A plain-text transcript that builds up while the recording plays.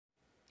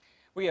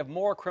We have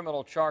more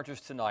criminal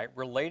charges tonight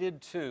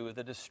related to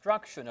the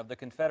destruction of the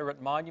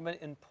Confederate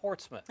monument in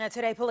Portsmouth. Now,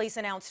 today, police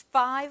announced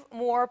 5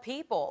 more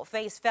people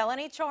face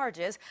felony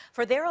charges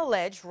for their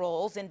alleged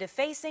roles in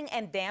defacing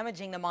and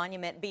damaging the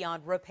monument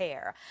beyond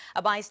repair.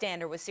 A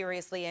bystander was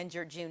seriously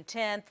injured June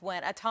 10th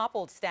when a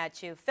toppled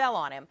statue fell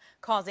on him,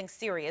 causing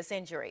serious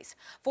injuries.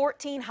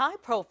 14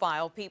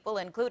 high-profile people,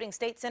 including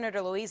State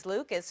Senator Louise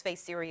Lucas,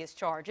 face serious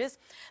charges.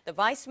 The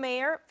vice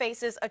mayor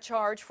faces a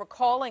charge for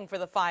calling for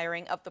the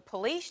firing of the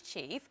police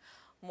chief.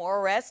 More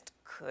arrests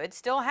could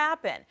still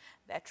happen.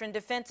 Veteran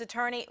defense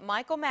attorney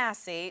Michael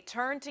Massey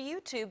turned to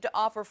YouTube to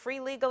offer free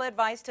legal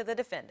advice to the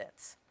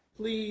defendants.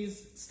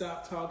 Please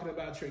stop talking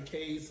about your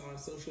case on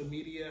social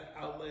media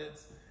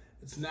outlets.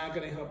 It's not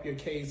going to help your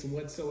case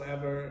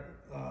whatsoever.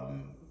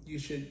 You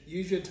should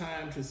use your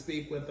time to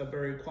speak with a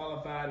very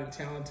qualified and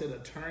talented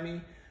attorney,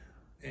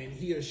 and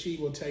he or she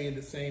will tell you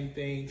the same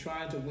thing.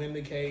 Trying to win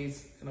the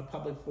case in a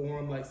public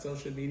forum like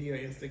social media or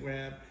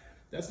Instagram,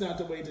 that's not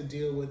the way to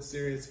deal with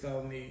serious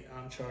felony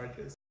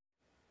charges.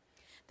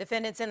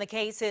 Defendants in the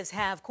cases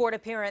have court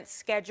appearance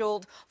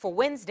scheduled for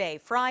Wednesday,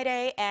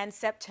 Friday, and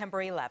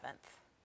September 11th.